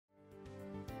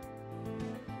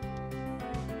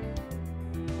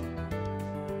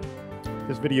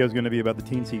This video is going to be about the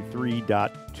Teensy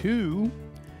 3.2,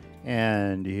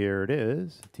 and here it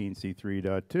is, Teensy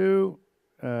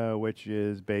 3.2, which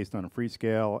is based on a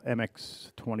Freescale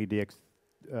MX20DX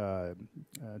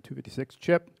 256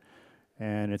 chip,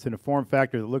 and it's in a form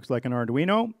factor that looks like an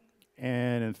Arduino.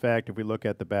 And in fact, if we look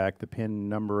at the back, the pin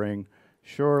numbering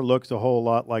sure looks a whole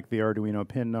lot like the Arduino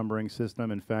pin numbering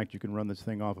system. In fact, you can run this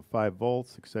thing off of 5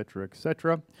 volts, etc.,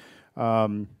 etc.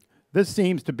 This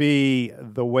seems to be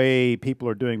the way people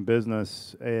are doing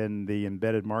business in the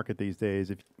embedded market these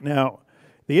days. Now,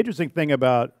 the interesting thing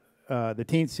about the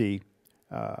Teensy,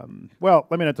 well,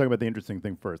 let me not talk about the interesting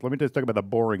thing first. Let me just talk about the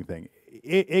boring thing.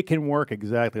 It can work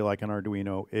exactly like an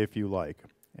Arduino if you like.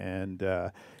 And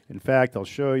in fact, I'll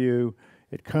show you.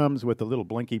 It comes with a little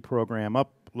Blinky program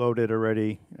uploaded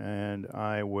already, and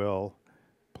I will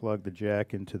plug the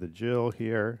jack into the Jill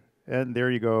here. And there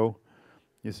you go.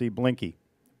 You see Blinky.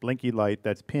 Blinky light,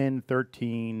 that's pin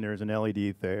 13, there's an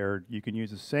LED there. You can use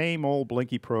the same old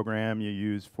Blinky program you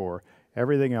use for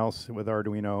everything else with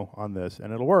Arduino on this,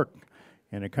 and it'll work.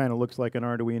 And it kind of looks like an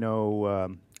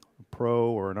Arduino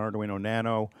Pro or an Arduino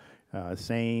Nano,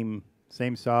 same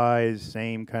size,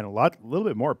 same kind of little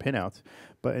bit more pinouts.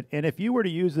 And if you were to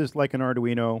use this like an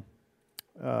Arduino,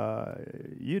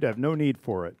 you'd have no need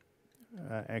for it,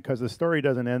 because the story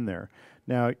doesn't end there.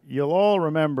 Now, you'll all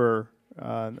remember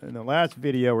in the last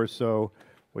video or so,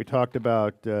 we talked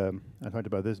about I talked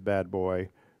about this bad boy,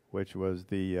 which was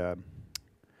the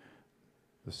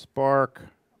Spark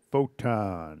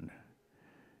Photon.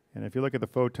 And if you look at the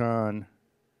Photon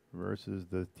versus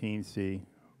the Teensy,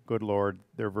 good Lord,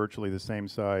 they're virtually the same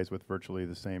size with virtually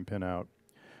the same pinout.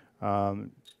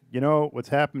 You know, what's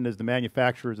happened is the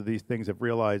manufacturers of these things have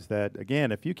realized that,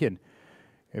 again, if you can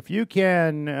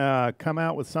come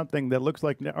out with something that looks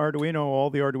like Arduino, all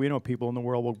the Arduino people in the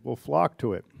world will flock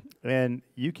to it. And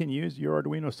you can use your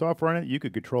Arduino software on it. You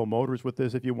could control motors with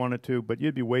this if you wanted to, but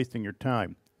you'd be wasting your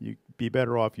time. You'd be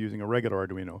better off using a regular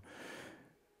Arduino.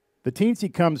 The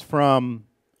Teensy comes from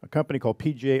a company called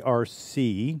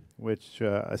PJRC, which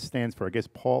stands for, I guess,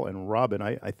 Paul and Robin.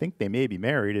 I think they may be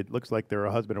married. It looks like they're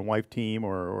a husband and wife team,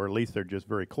 or at least they're just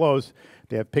very close.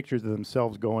 They have pictures of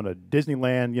themselves going to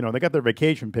Disneyland. You know, they got their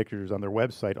vacation pictures on their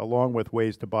website, along with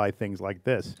ways to buy things like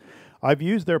this. I've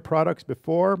used their products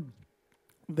before.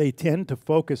 They tend to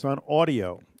focus on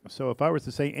audio. So if I was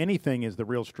to say anything is the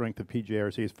real strength of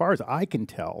PJRC, as far as I can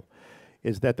tell,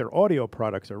 is that their audio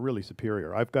products are really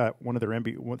superior. I've got one of their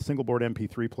single board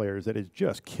MP3 players that is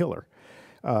just killer.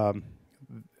 And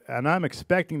I'm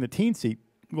expecting the Teensy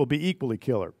will be equally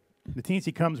killer. The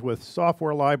Teensy comes with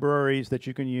software libraries that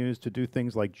you can use to do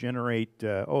things like generate,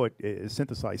 it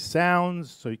synthesize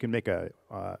sounds, so you can make a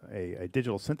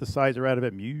digital synthesizer out of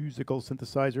it, musical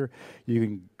synthesizer. You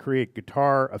can create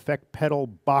guitar effect pedal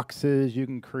boxes. You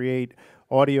can create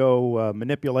audio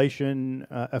manipulation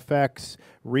effects,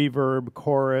 reverb,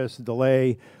 chorus,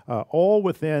 delay, all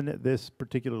within this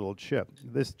particular little chip.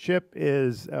 This chip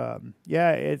is,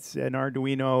 yeah, it's an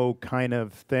Arduino kind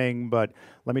of thing, but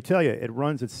let me tell you, it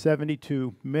runs at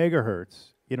 72 megahertz.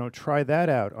 You know, try that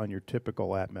out on your typical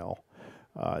Atmel.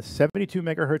 72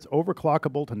 megahertz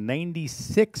overclockable to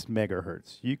 96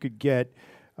 megahertz. You could get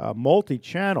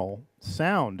multi-channel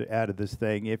sound out of this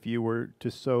thing if you were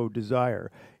to so desire.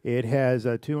 It has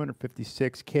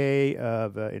 256K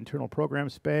of internal program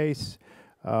space.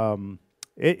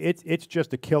 It's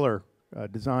just a killer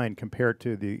design compared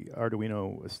to the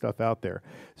Arduino stuff out there.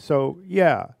 So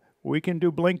yeah, we can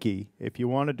do Blinky. If you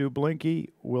want to do Blinky,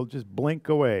 we'll just blink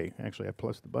away. Actually, I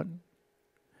pressed the button.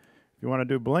 If you want to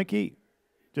do Blinky,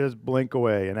 just blink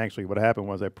away. And actually what happened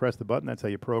was I pressed the button. That's how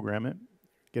you program it.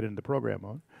 Get into program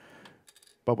mode.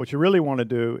 But what you really want to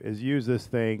do is use this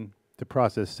thing to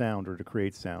process sound or to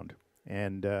create sound.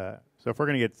 And so if we're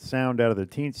going to get sound out of the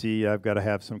Teensy, I've got to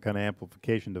have some kind of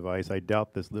amplification device. I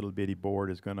doubt this little bitty board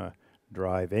is going to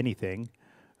drive anything.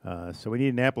 So we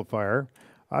need an amplifier.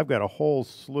 I've got a whole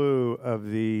slew of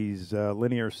these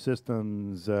Linear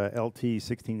Systems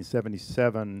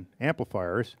LT1677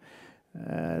 amplifiers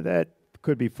that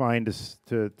could be fine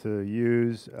to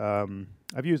use.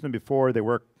 I've used them before. They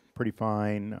work pretty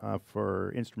fine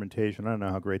for instrumentation. I don't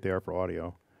know how great they are for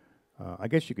audio. I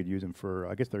guess you could use them for,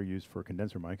 I guess they're used for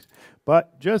condenser mics.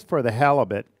 But just for the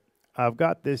halibut, I've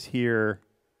got this here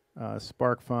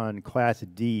SparkFun Class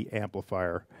D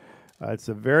amplifier. It's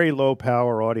a very low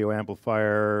power audio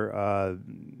amplifier,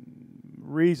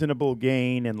 reasonable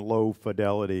gain and low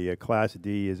fidelity. A Class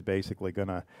D is basically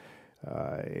gonna,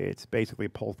 it's basically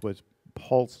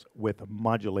pulse width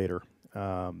modulator.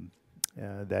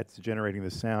 that's generating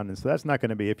the sound. And so that's not going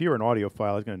to be, if you're an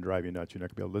audiophile, it's going to drive you nuts. You're not going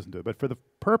to be able to listen to it. But for the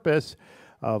purpose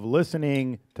of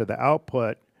listening to the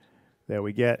output that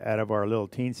we get out of our little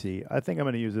Teensy, I think I'm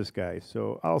going to use this guy.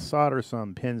 So I'll solder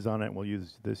some pins on it, and we'll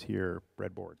use this here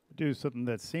breadboard. Do something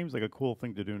that seems like a cool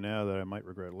thing to do now that I might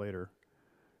regret later.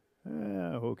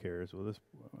 Who cares? Well,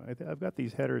 I've got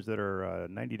these headers that are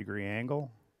 90-degree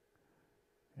angle,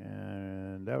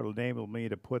 and that will enable me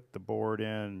to put the board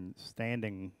in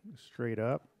standing straight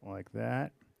up like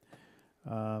that.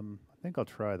 I think I'll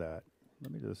try that.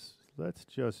 Let's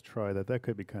just try that. That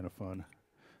could be kind of fun.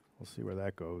 We'll see where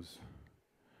that goes.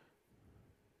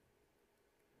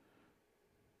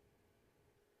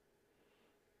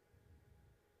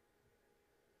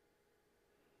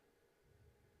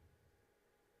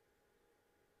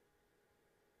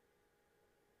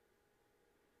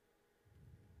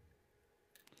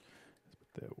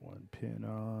 That one pin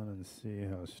on and see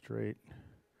how straight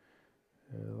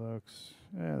it looks.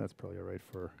 Yeah, that's probably all right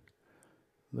for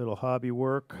little hobby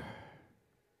work.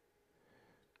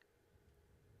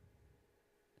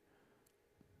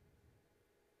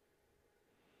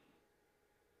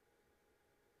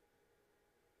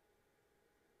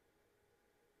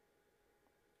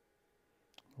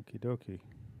 Okie dokie.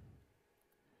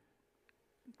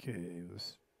 Okay,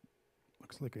 this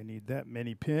looks like I need that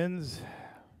many pins.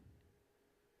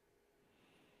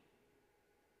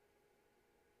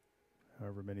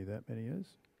 However many that many is.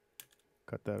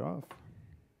 Cut that off.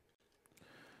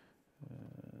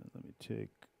 Let me take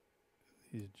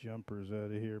these jumpers out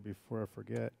of here before I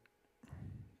forget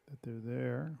that they're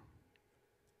there.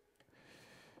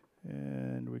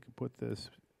 And we can put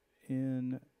this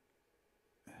in,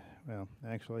 well,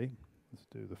 actually, let's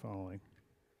do the following.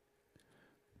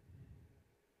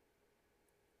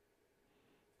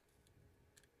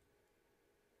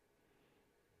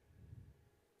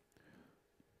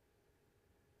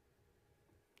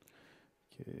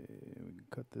 Okay, we can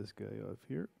cut this guy off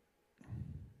here.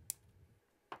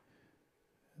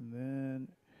 And then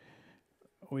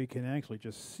we can actually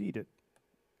just seat it.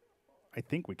 I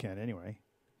think we can anyway.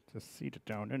 Just seat it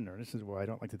down in there. This is why I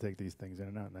don't like to take these things in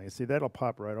and out. Now you see that'll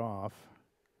pop right off.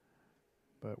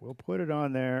 But we'll put it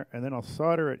on there and then I'll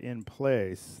solder it in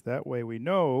place. That way we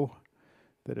know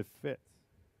that it fits.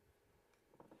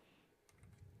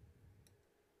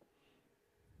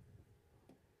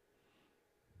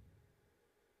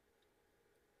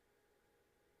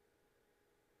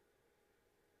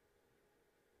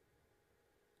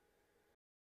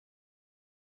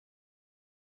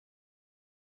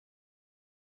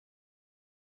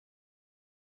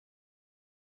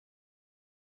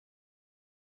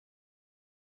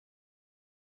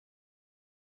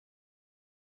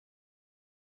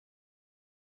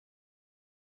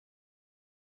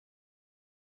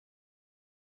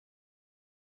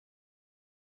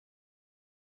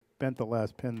 Bent the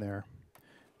last pin there.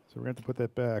 So we're going to have to put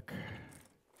that back.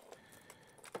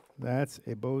 That's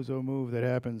a bozo move that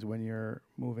happens when you're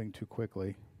moving too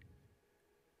quickly.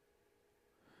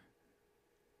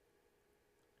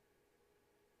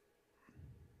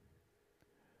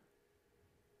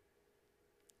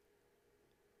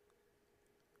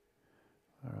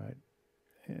 All right,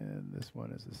 and this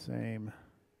one is the same.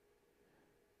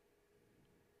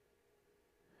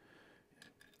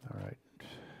 All right,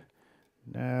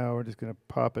 now we're just going to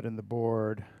pop it in the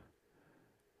board,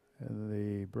 and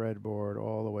the breadboard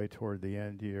all the way toward the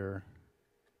end here.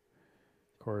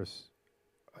 Of course,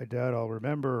 I doubt I'll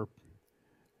remember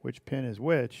which pin is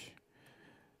which,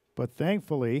 but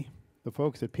thankfully, the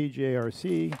folks at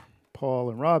PJRC,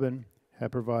 Paul and Robin, have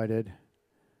provided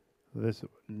this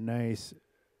nice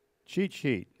cheat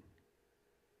sheet.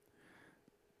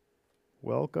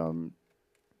 Welcome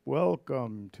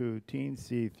to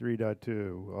Teensy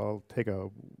 3.2. I'll take a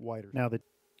wider. Now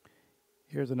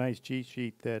here's a nice cheat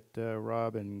sheet that that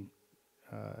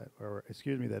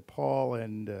Paul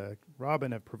and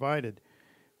Robin have provided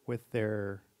with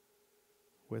the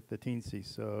Teensy.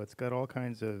 So it's got all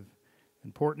kinds of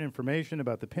important information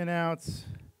about the pinouts,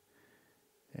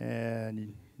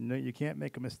 and you can't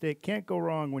make a mistake. Can't go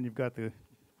wrong when you've got the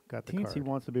Teensy card.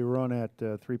 Wants to be run at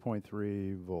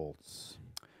 3.3 volts.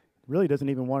 Really doesn't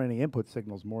even want any input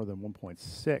signals more than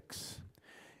 1.6.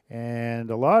 And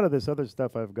a lot of this other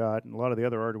stuff I've got, and a lot of the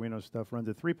other Arduino stuff runs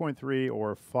at 3.3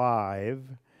 or 5.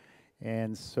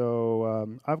 And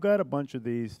so I've got a bunch of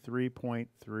these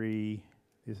 3.3.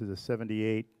 This is a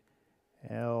 78L.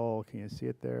 Can you see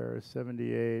it there?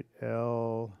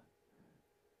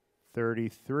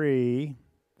 78L33.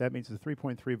 That means it's a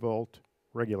 3.3 volt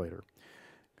regulator.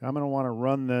 I'm going to want to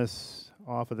run this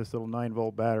off of this little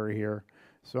 9-volt battery here.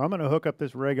 So I'm going to hook up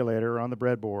this regulator on the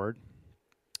breadboard.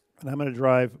 And I'm going to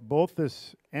drive both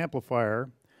this amplifier,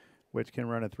 which can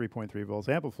run at 3.3 volts.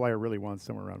 Amplifier really wants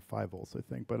somewhere around 5 volts, I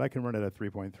think, but I can run it at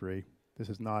 3.3. This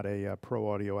is not a pro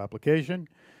audio application.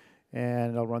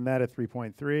 And I'll run that at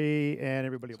 3.3, and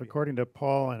everybody. So according to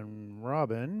Paul and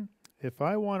Robin, if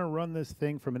I want to run this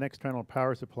thing from an external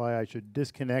power supply, I should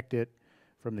disconnect it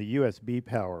from the USB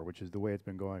power, which is the way it's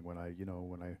been going.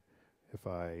 If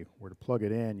I were to plug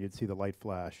it in, you'd see the light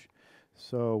flash.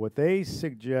 So what they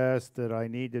suggest that I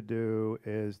need to do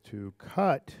is to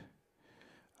cut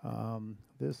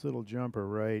this little jumper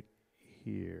right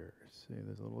here. See,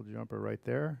 there's a little jumper right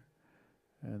there,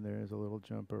 and there's a little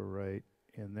jumper right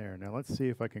in there. Now let's see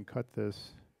if I can cut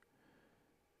this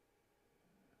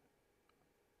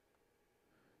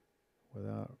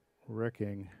without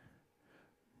wrecking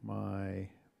my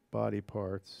body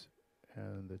parts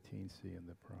and the Teensy in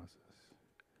the process.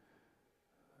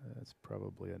 That's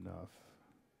probably enough.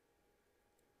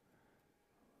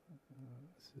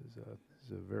 This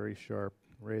is a very sharp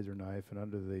razor knife, and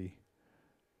under the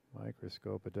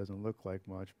microscope it doesn't look like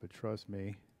much, but trust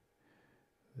me,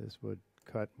 this would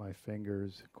cut my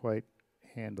fingers quite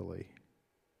handily,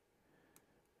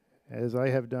 as I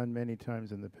have done many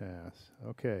times in the past.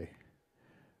 Okay,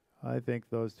 I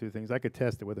think those two things, I could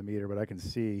test it with a meter, but I can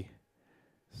see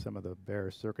some of the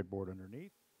bare circuit board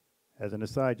underneath. As an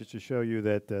aside, just to show you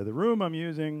that the room I'm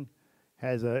using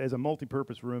is a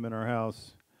multi-purpose room in our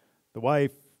house. The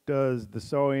wife does the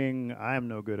sewing. I'm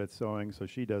no good at sewing, so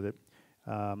she does it.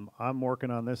 I'm working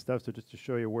on this stuff, so just to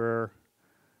show you where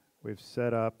we've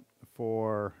set up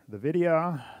for the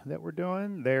video that we're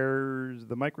doing. There's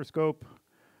the microscope.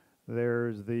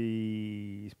 There's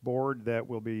the board that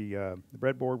will be, the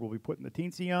breadboard we'll be putting the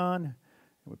Teensy on. And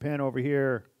we pan over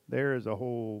here. There's a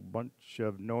whole bunch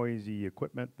of noisy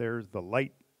equipment. There's the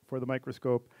light for the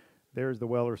microscope. There's the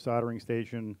welder soldering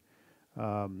station.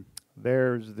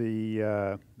 There's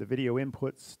the video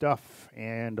input stuff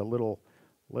and a little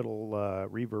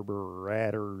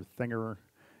reverberator thinger.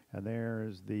 And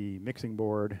there's the mixing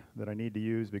board that I need to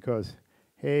use because,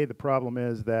 hey, the problem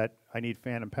is that I need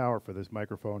phantom power for this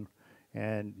microphone.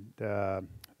 And the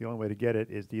only way to get it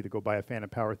is to either go buy a phantom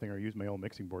power thing or use my old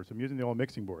mixing board. So I'm using the old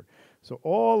mixing board. So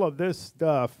all of this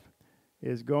stuff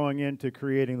is going into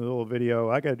creating the little video.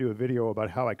 I got to do a video about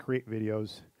how I create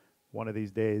videos one of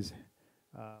these days.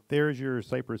 There's your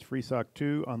Cypress FreeSock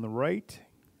 2 on the right,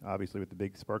 obviously with the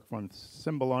big SparkFun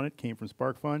symbol on it. Came from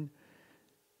SparkFun.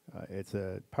 It's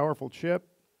a powerful chip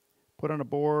put on a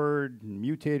board,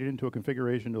 mutated into a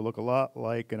configuration to look a lot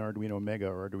like an Arduino Mega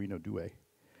or Arduino Due.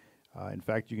 In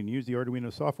fact, you can use the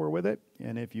Arduino software with it,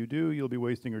 and if you do, you'll be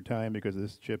wasting your time because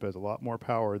this chip has a lot more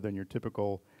power than your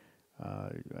typical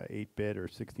 8-bit or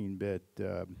 16-bit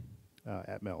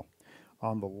Atmel.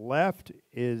 On the left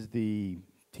is the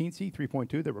Teensy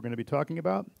 3.2 that we're going to be talking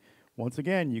about. Once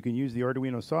again, you can use the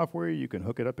Arduino software. You can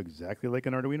hook it up exactly like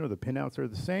an Arduino. The pinouts are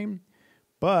the same.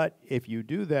 But if you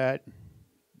do that,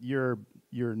 you're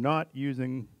not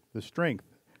using the strength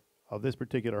of this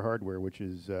particular hardware, which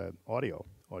is audio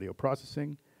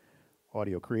processing,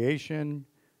 audio creation,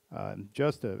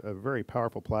 just a very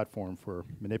powerful platform for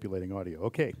manipulating audio.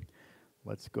 Okay,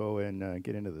 let's go and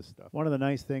get into this stuff. One of the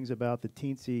nice things about the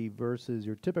Teensy versus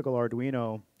your typical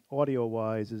Arduino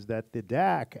audio-wise is that the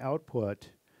DAC output,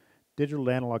 digital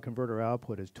to analog converter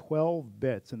output, is 12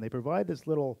 bits, and they provide this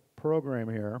little program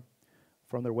here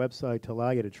from their website to allow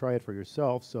you to try it for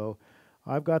yourself. So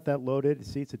I've got that loaded.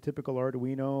 See, it's a typical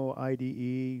Arduino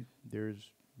IDE.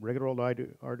 There's regular old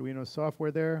Arduino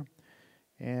software there.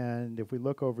 And if we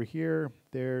look over here,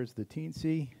 there's the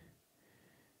Teensy.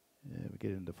 We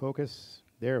get into focus.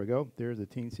 There we go. There's the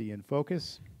Teensy in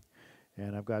focus.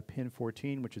 And I've got pin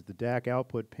 14, which is the DAC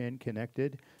output pin,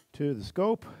 connected to the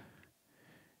scope.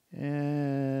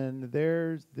 And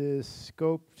there's this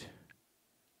scoped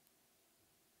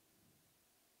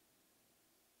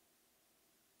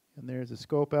and there's a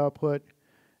scope output.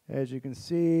 As you can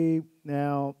see,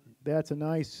 now that's a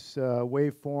nice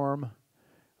waveform,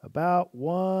 about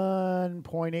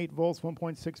 1.8 volts,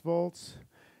 1.6 volts,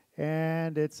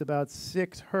 and it's about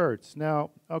 6 hertz.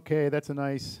 Now, okay, that's a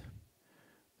nice,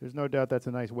 there's no doubt that's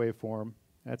a nice waveform.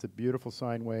 That's a beautiful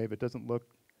sine wave. It doesn't look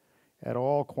at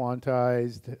all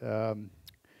quantized.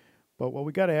 But what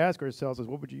we got to ask ourselves is,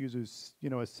 what would you use as,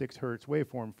 a 6 hertz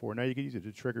waveform for? Now you can use it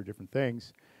to trigger different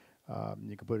things.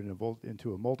 You can put it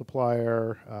into a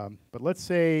multiplier. But let's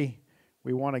say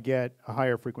we want to get a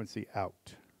higher frequency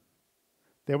out.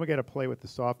 Then we got to play with the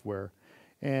software.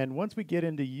 And once we get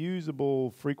into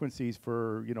usable frequencies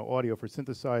for audio, for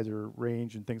synthesizer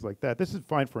range and things like that, this is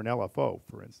fine for an LFO,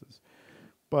 for instance.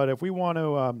 But if we want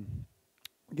to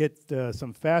get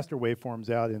some faster waveforms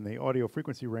out in the audio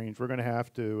frequency range, we're going to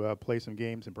have to play some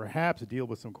games and perhaps deal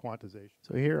with some quantization.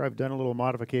 So here I've done a little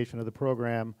modification of the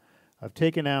program. I've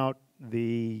taken out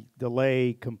the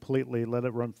delay completely, let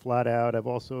it run flat out. I've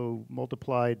also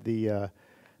multiplied the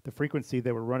frequency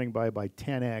that we're running by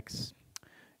 10x.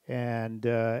 And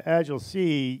as you'll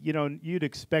see, you know, you'd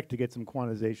expect to get some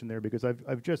quantization there because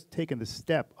I've just taken the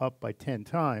step up by 10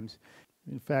 times.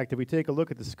 In fact, if we take a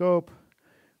look at the scope,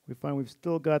 we find we've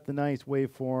still got the nice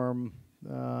waveform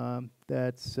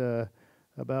that's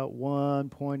about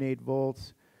 1.8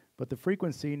 volts, but the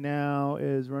frequency now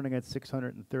is running at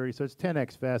 630, so it's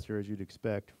 10x faster as you'd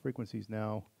expect. Frequency's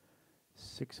now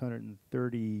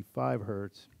 635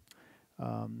 hertz.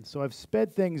 So I've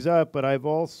sped things up, but I've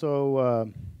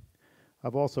also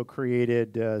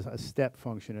created a step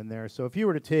function in there. So if you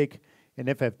were to take an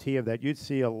FFT of that, you'd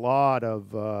see a lot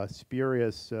of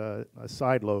spurious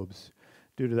side lobes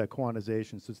due to that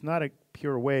quantization. So it's not a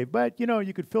pure wave, but you know,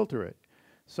 you could filter it.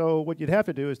 So what you'd have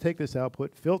to do is take this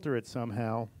output, filter it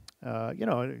somehow, you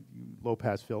know, low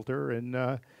pass filter,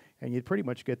 and you'd pretty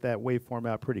much get that waveform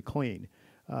out pretty clean.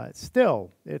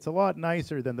 Still, it's a lot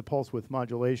nicer than the pulse width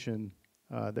modulation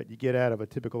that you get out of a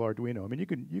typical Arduino. I mean,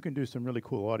 you can do some really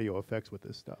cool audio effects with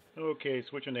this stuff. Okay,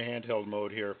 switching to handheld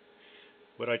mode here.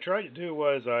 What I tried to do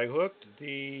was I hooked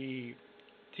the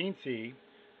Teensy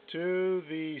to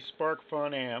the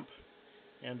SparkFun amp,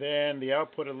 and then the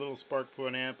output of the little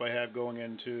SparkFun amp I have going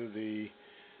into the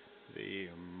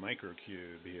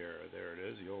microcube here. There it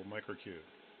is, the old microcube.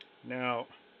 Now,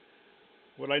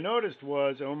 what I noticed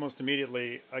was almost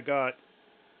immediately I got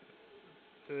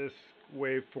this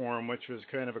waveform, which was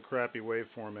kind of a crappy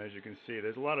waveform, as you can see.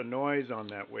 There's a lot of noise on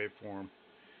that waveform.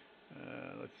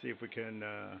 Let's see if we can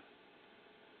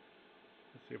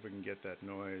get that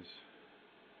noise.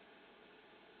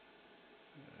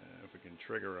 If we can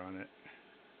trigger on it.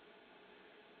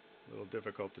 A little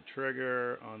difficult to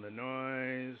trigger on the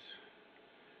noise.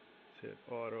 Let's hit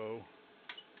auto.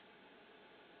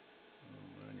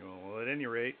 Manual. Well, at any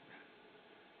rate,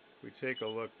 if we take a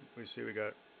look, we see we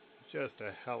got just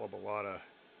a hell of a lot of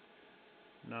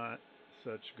not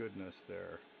such goodness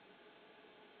there.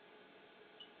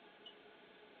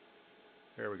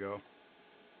 There we go.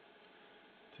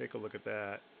 Take a look at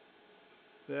that.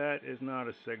 That is not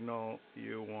a signal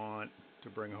you want to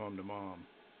bring home to mom.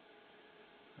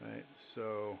 Right?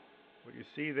 So what you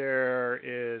see there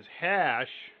is hash.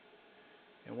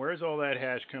 And where's all that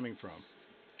hash coming from?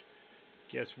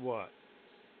 Guess what?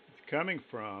 It's coming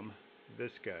from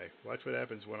this guy. Watch what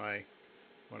happens when I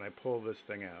pull this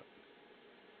thing out.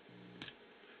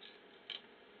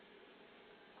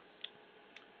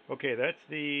 Okay, that's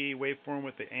the waveform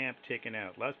with the amp taken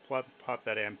out. Let's pop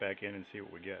that amp back in and see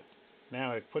what we get.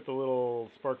 Now I've put the little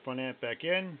SparkFun amp back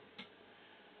in,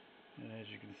 and as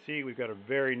you can see, we've got a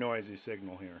very noisy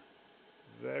signal here.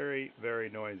 Very, very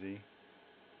noisy.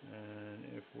 And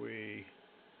if we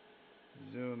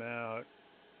zoom out,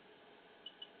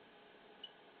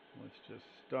 let's just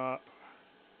stop.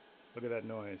 Look at that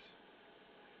noise.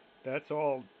 That's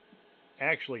all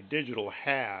actually digital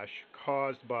hash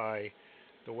caused by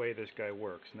the way this guy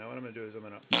works. Now what I'm going to do is I'm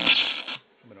going to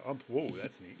whoa,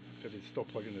 that's neat, because it's still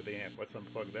plugged into the amp. Let's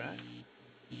unplug that.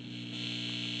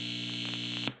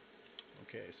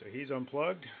 Okay, so he's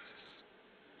unplugged.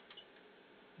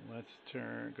 Let's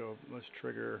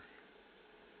trigger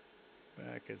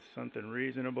back at something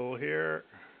reasonable here.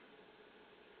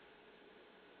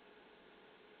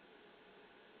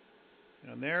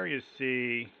 And there you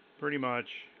see pretty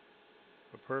much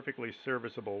a perfectly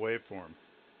serviceable waveform.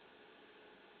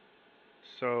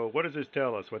 So what does this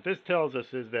tell us? What this tells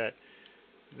us is that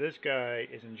this guy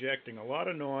is injecting a lot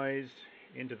of noise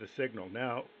into the signal.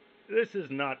 Now, this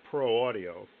is not pro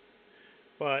audio,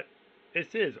 but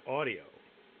this is audio,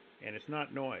 and it's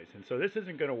not noise. And so this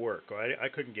isn't going to work. I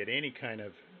couldn't get any kind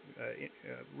of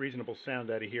reasonable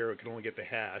sound out of here. I could only get the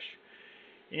hash.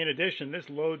 In addition, this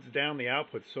loads down the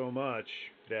output so much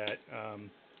that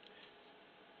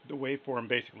the waveform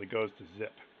basically goes to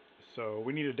zip. So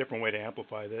we need a different way to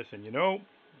amplify this, and you know,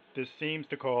 this seems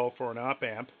to call for an op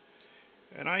amp,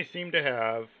 and I seem to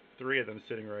have 3 of them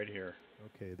sitting right here.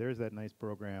 Okay, there's that nice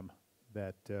program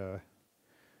that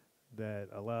that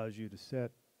allows you to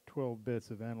set 12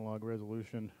 bits of analog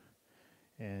resolution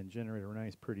and generate a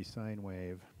nice pretty sine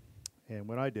wave. And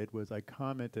what I did was I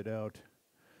commented out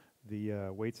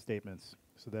the wait statements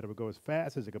so that it would go as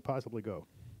fast as it could possibly go.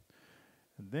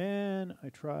 And then I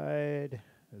tried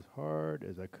as hard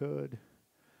as I could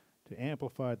to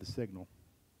amplify the signal.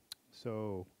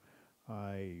 So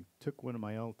I took one of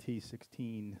my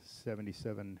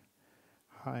LT1677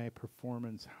 high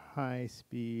performance, high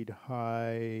speed,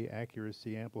 high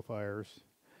accuracy amplifiers,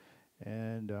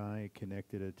 and I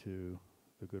connected it to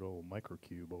the good old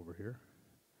microcube over here,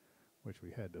 which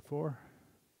we had before.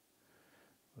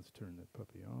 Let's turn that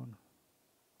puppy on.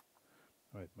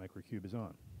 All right, microcube is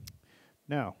on.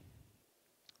 Now,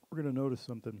 we're going to notice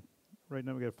something. Right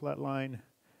now we got a flat line.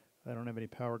 I don't have any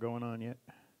power going on yet.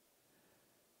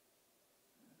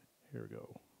 Here we go.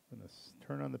 I'm going to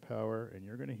turn on the power, and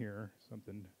you're going to hear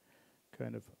something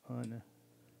kind of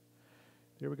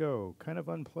there we go, kind of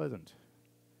unpleasant.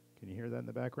 Can you hear that in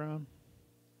the background?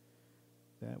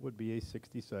 That would be a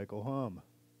 60 cycle hum.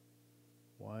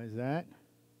 Why is that?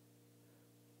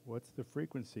 What's the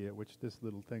frequency at which this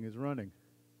little thing is running?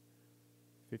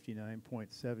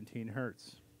 59.17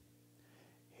 hertz.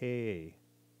 Hey,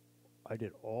 I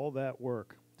did all that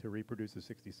work to reproduce a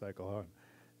 60 cycle hum.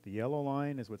 The yellow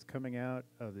line is what's coming out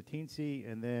of the Teensy,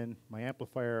 and then my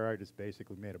amplifier, I just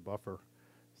basically made a buffer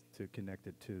to connect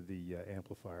it to the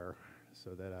amplifier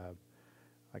so that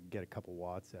I could get a couple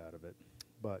watts out of it.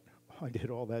 But I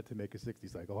did all that to make a 60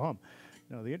 cycle hum.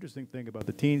 Now the interesting thing about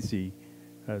the Teensy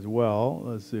as well,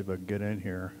 let's see if I can get in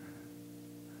here.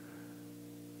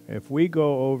 If we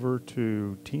go over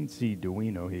to Teensy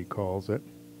Arduino, he calls it,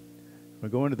 we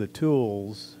go into the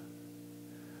tools,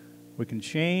 we can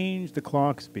change the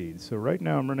clock speed. So right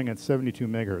now I'm running at 72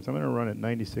 megahertz. I'm going to run at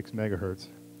 96 megahertz.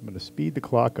 I'm going to speed the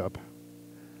clock up.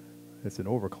 It's an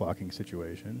overclocking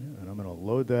situation. And I'm going to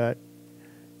load that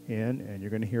in, and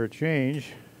you're going to hear it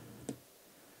change.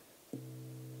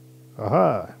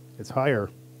 Aha! It's higher.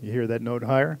 You hear that note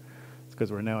higher? It's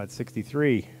because we're now at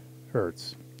 63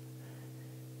 hertz.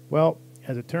 Well,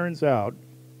 as it turns out,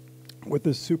 with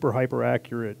this super hyper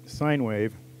accurate sine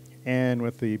wave and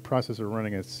with the processor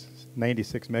running at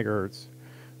 96 megahertz,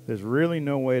 there's really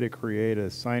no way to create a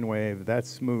sine wave that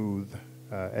smooth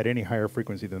at any higher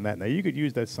frequency than that. Now you could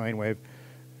use that sine wave,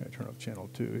 turn off channel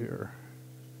 2 here.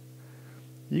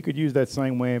 You could use that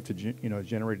sine wave to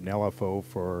generate an LFO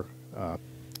for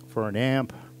an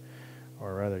amp,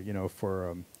 or rather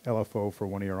for LFO for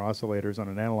one of your oscillators on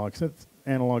an analog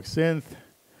synth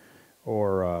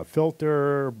or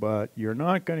filter, but you're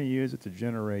not going to use it to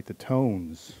generate the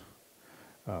tones.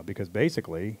 Because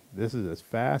basically, this is as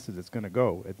fast as it's going to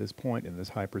go at this point in this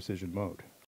high precision mode.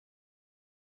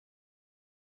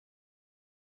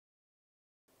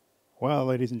 Well,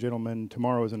 ladies and gentlemen,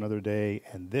 tomorrow is another day,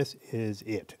 and this is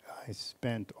it. I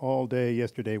spent all day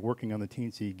yesterday working on the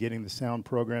Teensy, getting the sound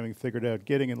programming figured out,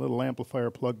 getting a little amplifier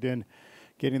plugged in,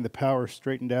 getting the power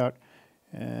straightened out,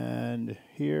 and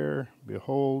here,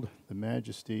 behold, the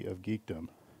majesty of geekdom.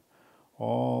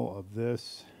 All of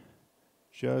this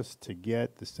just to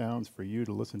get the sounds for you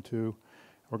to listen to.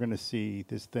 We're going to see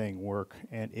this thing work,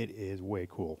 and it is way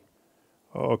cool.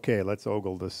 Okay, let's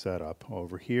ogle this setup.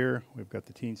 Over here, we've got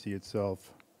the Teensy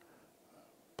itself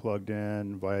plugged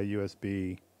in via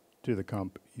USB to the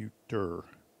computer,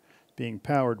 being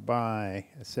powered by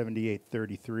a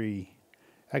 7833,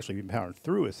 actually being powered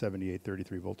through a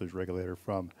 7833 voltage regulator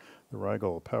from the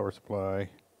Rigol power supply,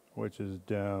 which is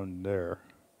down there.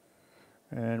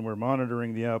 And we're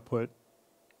monitoring the output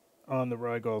on the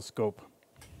Rigol scope.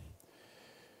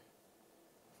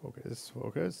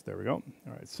 Focus, there we go.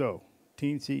 All right, so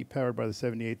Teensy powered by the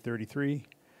 7833,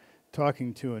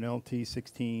 talking to an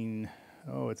LT16, it's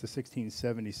a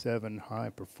 1677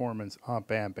 high performance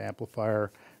op-amp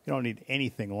amplifier. You don't need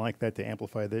anything like that to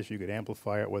amplify this. You could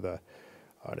amplify it with a,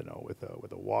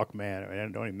 with a Walkman. I mean, I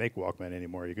don't even make Walkman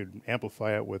anymore. You could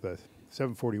amplify it with a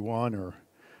 741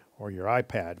 or your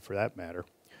iPad for that matter.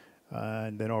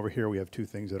 And then over here we have two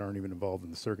things that aren't even involved in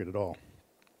the circuit at all.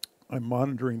 I'm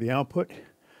monitoring the output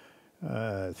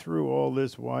through all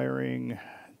this wiring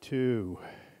to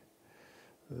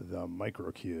the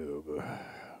microcube,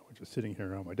 which is sitting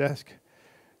here on my desk.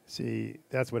 See,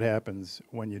 that's what happens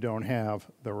when you don't have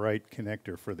the right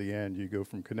connector for the end. You go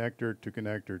from connector to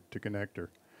connector to connector.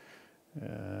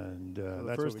 And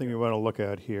the first thing we want to look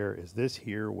at here is this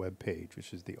here web page,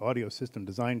 which is the audio system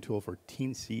design tool for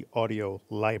Teensy Audio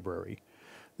Library.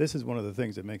 This is one of the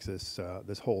things that makes this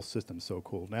this whole system so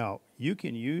cool. Now, you're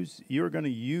going to use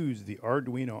the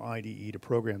Arduino IDE to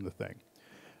program the thing.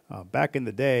 Back in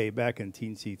the day, back in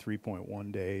Teensy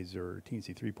 3.1 days or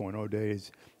Teensy 3.0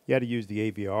 days, you had to use the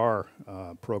AVR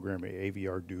program,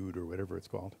 AVR Dude or whatever it's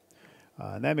called.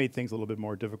 And that made things a little bit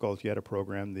more difficult. You had to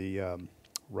program the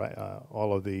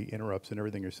all of the interrupts and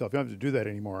everything yourself. You don't have to do that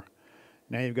anymore.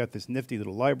 Now you've got this nifty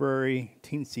little library.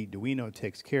 Teensy Arduino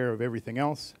takes care of everything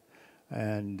else.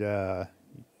 And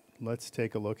let's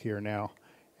take a look here now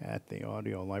at the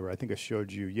audio library. I think I showed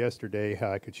you yesterday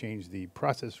how I could change the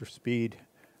processor speed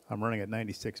I'm running at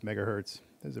 96 megahertz.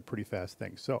 This is a pretty fast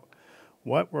thing. So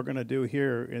what we're going to do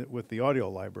here with the audio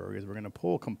library is we're going to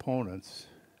pull components.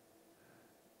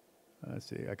 Let's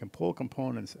see, I can pull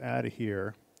components out of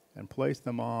here and place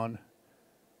them on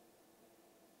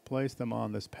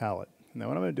this palette. Now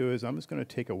what I'm going to do is I'm just going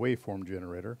to take a waveform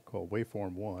generator called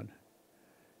waveform 1,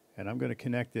 and I'm going to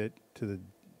connect it to the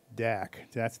DAC.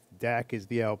 DAC is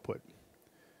the output.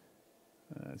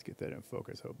 Let's get that in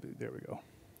focus. There we go.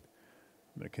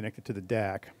 I'm going to connect it to the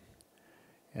DAC.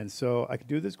 And so I can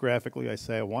do this graphically. I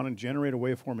say I want to generate a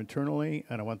waveform internally,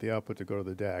 and I want the output to go to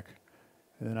the DAC.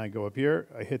 And then I go up here,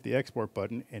 I hit the export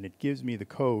button, and it gives me the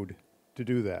code to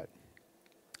do that.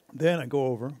 Then I go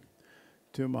over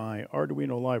to my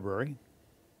Arduino library.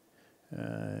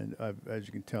 And as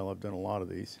you can tell, I've done a lot of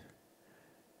these.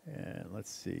 And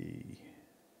let's see.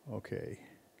 Okay.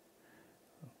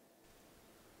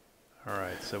 All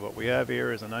right, so what we have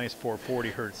here is a nice 440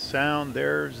 hertz sound.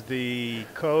 There's the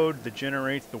code that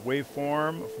generates the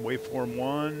waveform, waveform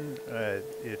 1.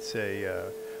 It's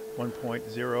a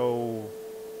 1.0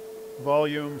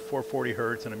 volume, 440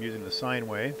 hertz, and I'm using the sine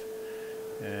wave.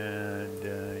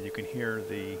 And you can hear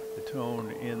the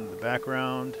tone in the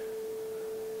background.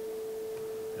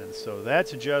 And so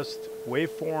that's just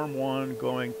waveform 1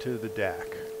 going to the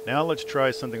DAC. Now let's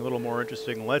try something a little more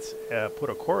interesting. Let's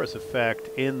put a chorus effect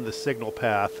in the signal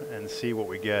path and see what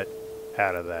we get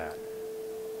out of that.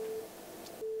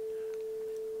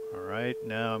 All right,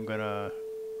 now I'm going to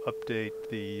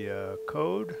update the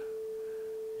code.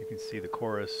 You can see the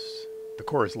chorus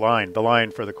line, the line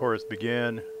for the chorus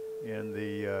begin in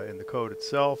the code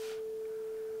itself.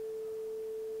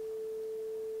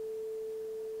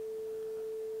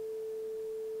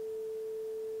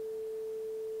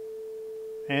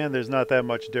 And there's not that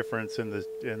much difference in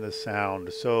the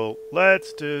sound. So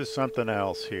let's do something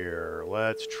else here.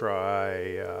 Let's try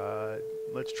a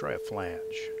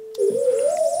flange.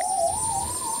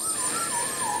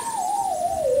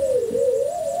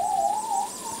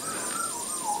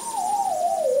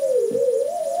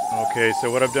 Okay,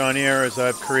 so what I've done here is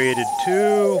I've created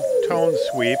 2 tone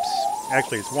sweeps.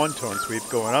 Actually, it's 1 tone sweep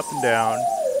going up and down,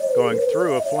 going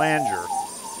through a flanger.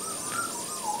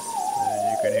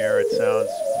 And you can hear it sounds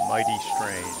mighty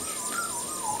strange.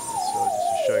 So just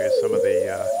to show you some of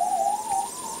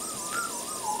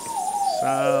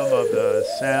the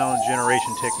sound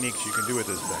generation techniques you can do with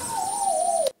this thing.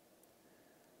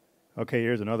 Okay,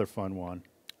 here's another fun one.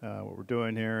 What we're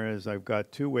doing here is I've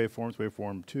got 2 waveforms,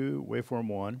 waveform 2, waveform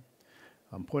 1.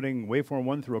 I'm putting waveform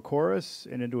 1 through a chorus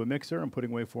and into a mixer. I'm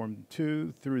putting waveform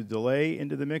 2 through delay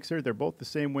into the mixer. They're both the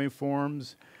same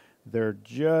waveforms. They're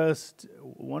just,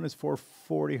 one is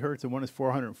 440 hertz and one is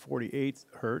 448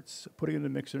 hertz. Putting it in the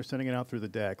mixer, sending it out through the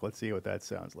DAC. Let's see what that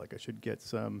sounds like. I should get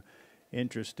some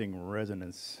interesting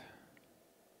resonance.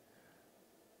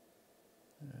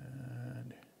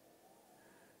 And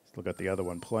let's look at the other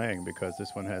one playing because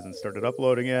this one hasn't started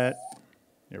uploading yet.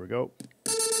 Here we go.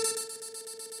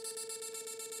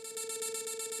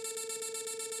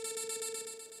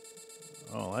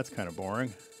 Oh, that's kind of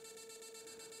boring.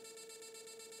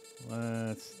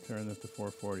 Let's turn this to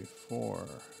 444.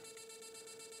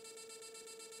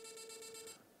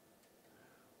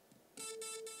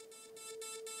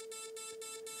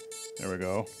 There we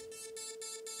go.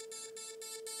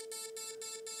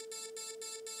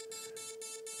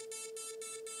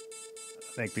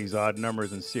 Make these odd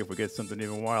numbers and see if we get something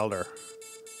even wilder.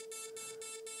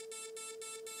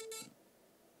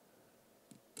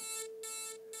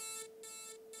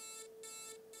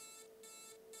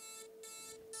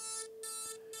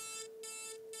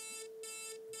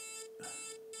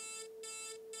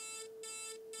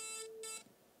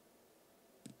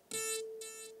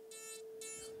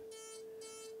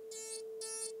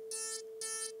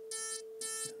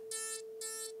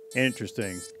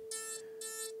 Interesting.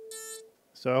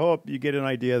 So I hope you get an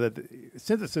idea that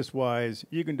synthesis-wise,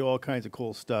 you can do all kinds of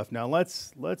cool stuff. Now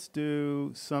let's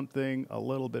do something a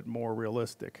little bit more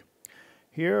realistic.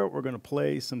 Here we're going to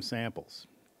play some samples.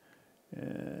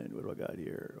 And what do I got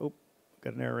here? Oh,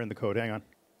 got an error in the code. Hang on.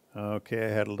 Okay, I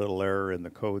had a little error in the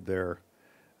code there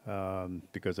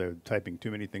because I was typing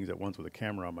too many things at once with a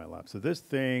camera on my lap. So this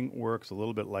thing works a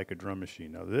little bit like a drum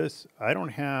machine. Now this, I don't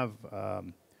have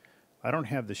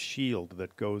the shield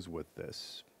that goes with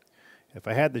this. If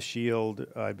I had the shield,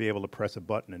 I'd be able to press a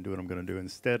button and do what I'm going to do.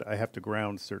 Instead, I have to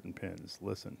ground certain pins.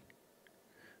 Listen.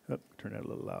 Oh, turn that a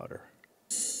little louder.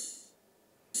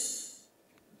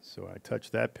 So I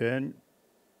touch that pin,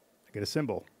 I get a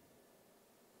cymbal.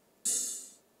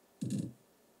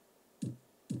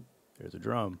 There's a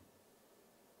drum.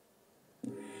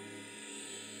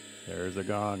 There's a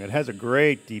gong. It has a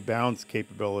great debounce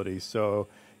capability, so,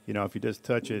 you know, if you just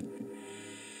touch it,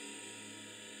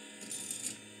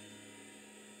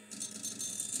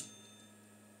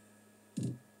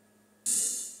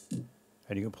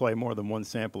 and you can play more than one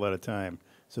sample at a time.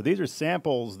 So these are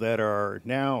samples that are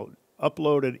now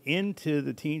uploaded into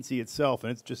the Teensy itself,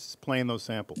 and it's just playing those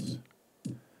samples.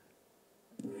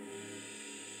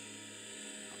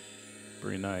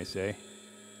 Pretty nice, eh?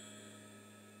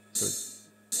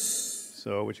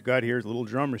 So what you got here is a little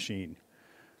drum machine.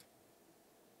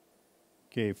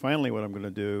 Okay, finally what I'm going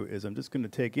to do is I'm just going to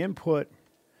take input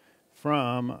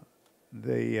from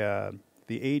the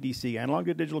ADC, analog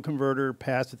to digital converter,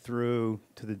 pass it through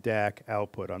to the DAC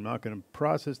output. I'm not going to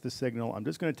process the signal. I'm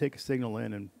just going to take a signal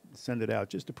in and send it out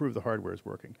just to prove the hardware is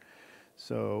working.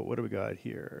 So what do we got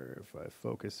here? If I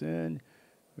focus in,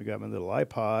 we got my little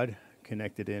iPod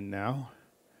connected in now.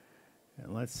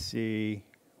 And let's see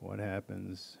what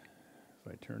happens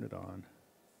if I turn it on.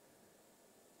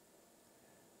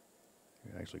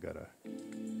 We actually got a,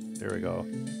 there we go.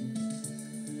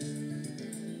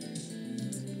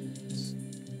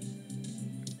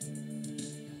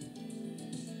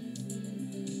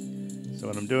 So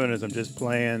what I'm doing is I'm just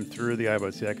playing through the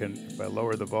iPod. See, if I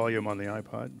lower the volume on the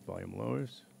iPod, volume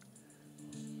lowers.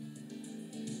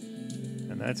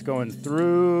 And that's going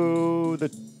through the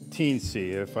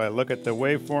Teensy. If I look at the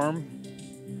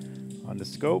waveform on the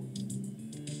scope,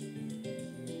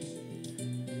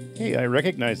 hey, I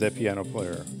recognize that piano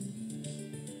player.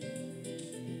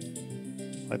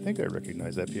 I think I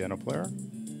recognize that piano player.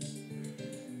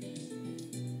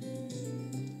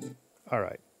 All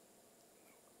right.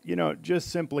 You know, just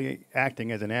simply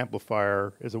acting as an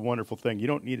amplifier is a wonderful thing. You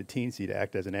don't need a Teensy to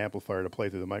act as an amplifier to play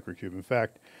through the microcube. In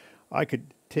fact, I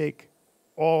could take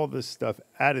all this stuff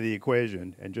out of the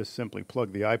equation and just simply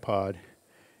plug the iPod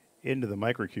into the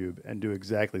microcube and do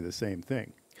exactly the same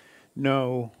thing.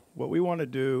 No, what we want to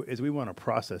do is we want to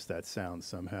process that sound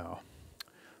somehow.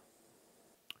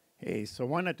 Hey, so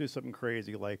why not do something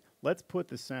crazy like let's put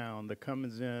the sound that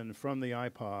comes in from the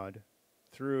iPod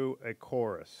through a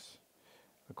chorus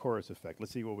effect.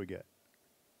 Let's see what we get.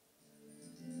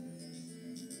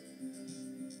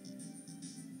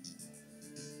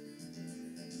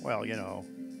 Well, you know,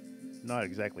 not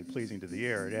exactly pleasing to the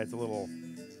ear. It adds a little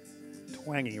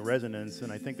twangy resonance,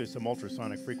 and I think there's some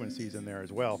ultrasonic frequencies in there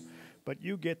as well. But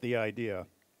you get the idea.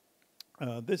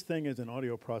 This thing is an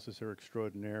audio processor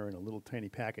extraordinaire in a little tiny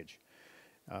package.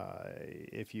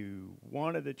 If you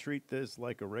wanted to treat this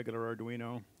like a regular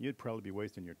Arduino, you'd probably be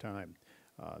wasting your time.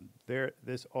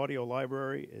 This audio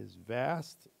library is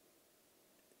vast.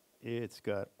 It's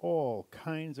got all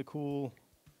kinds of cool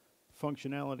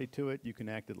functionality to it. You can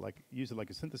use it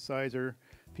like a synthesizer.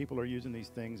 People are using these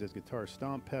things as guitar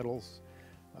stomp pedals.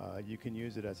 You can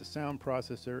use it as a sound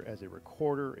processor, as a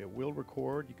recorder. It will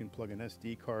record. You can plug an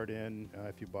SD card in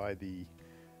if you buy the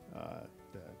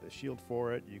shield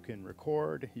for it. You can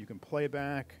record. You can play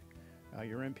back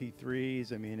your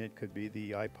MP3s. I mean, it could be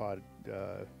the iPod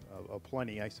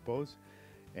plenty, I suppose.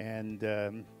 And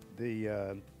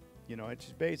you know,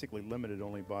 it's basically limited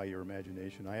only by your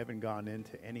imagination. I haven't gone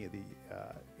into any of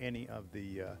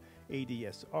the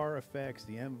ADSR effects,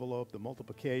 the envelope, the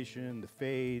multiplication, the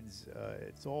fades.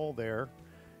 It's all there,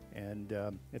 and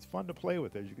it's fun to play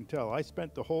with, as you can tell. I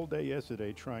spent the whole day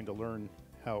yesterday trying to learn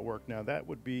how it worked. Now that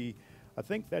would be, I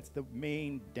think that's the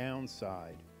main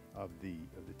downside of the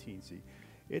Teensy.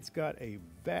 It's got a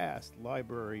vast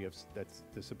library that's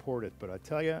to support it, but I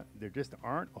tell you, there just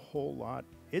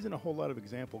isn't a whole lot of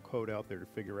example code out there to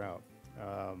figure out.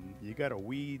 You got to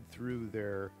weed through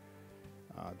their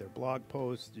blog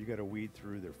posts, you got to weed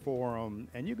through their forum,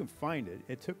 and you can find it.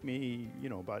 It took me, you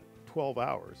know, about 12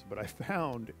 hours, but I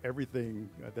found everything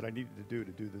that I needed to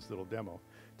do this little demo.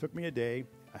 It took me a day.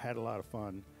 I had a lot of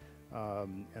fun,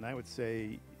 and I would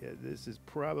say this is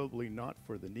probably not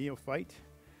for the neophyte.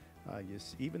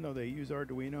 Even though they use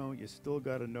Arduino, you still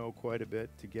got to know quite a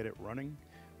bit to get it running.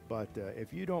 But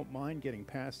if you don't mind getting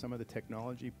past some of the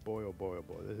technology, boy, oh boy, oh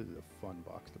boy, this is a fun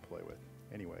box to play with.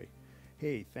 Anyway,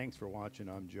 hey, thanks for watching.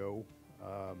 I'm Joe.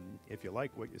 If you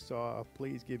like what you saw,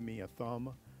 please give me a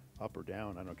thumb up or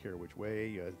down. I don't care which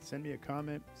way. Send me a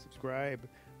comment, subscribe.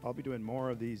 I'll be doing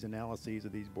more of these analyses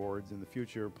of these boards in the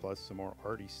future, plus some more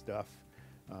arty stuff.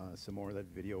 Some more of that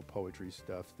video poetry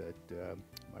stuff that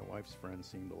my wife's friends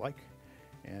seem to like.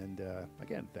 And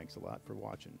again, thanks a lot for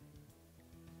watching.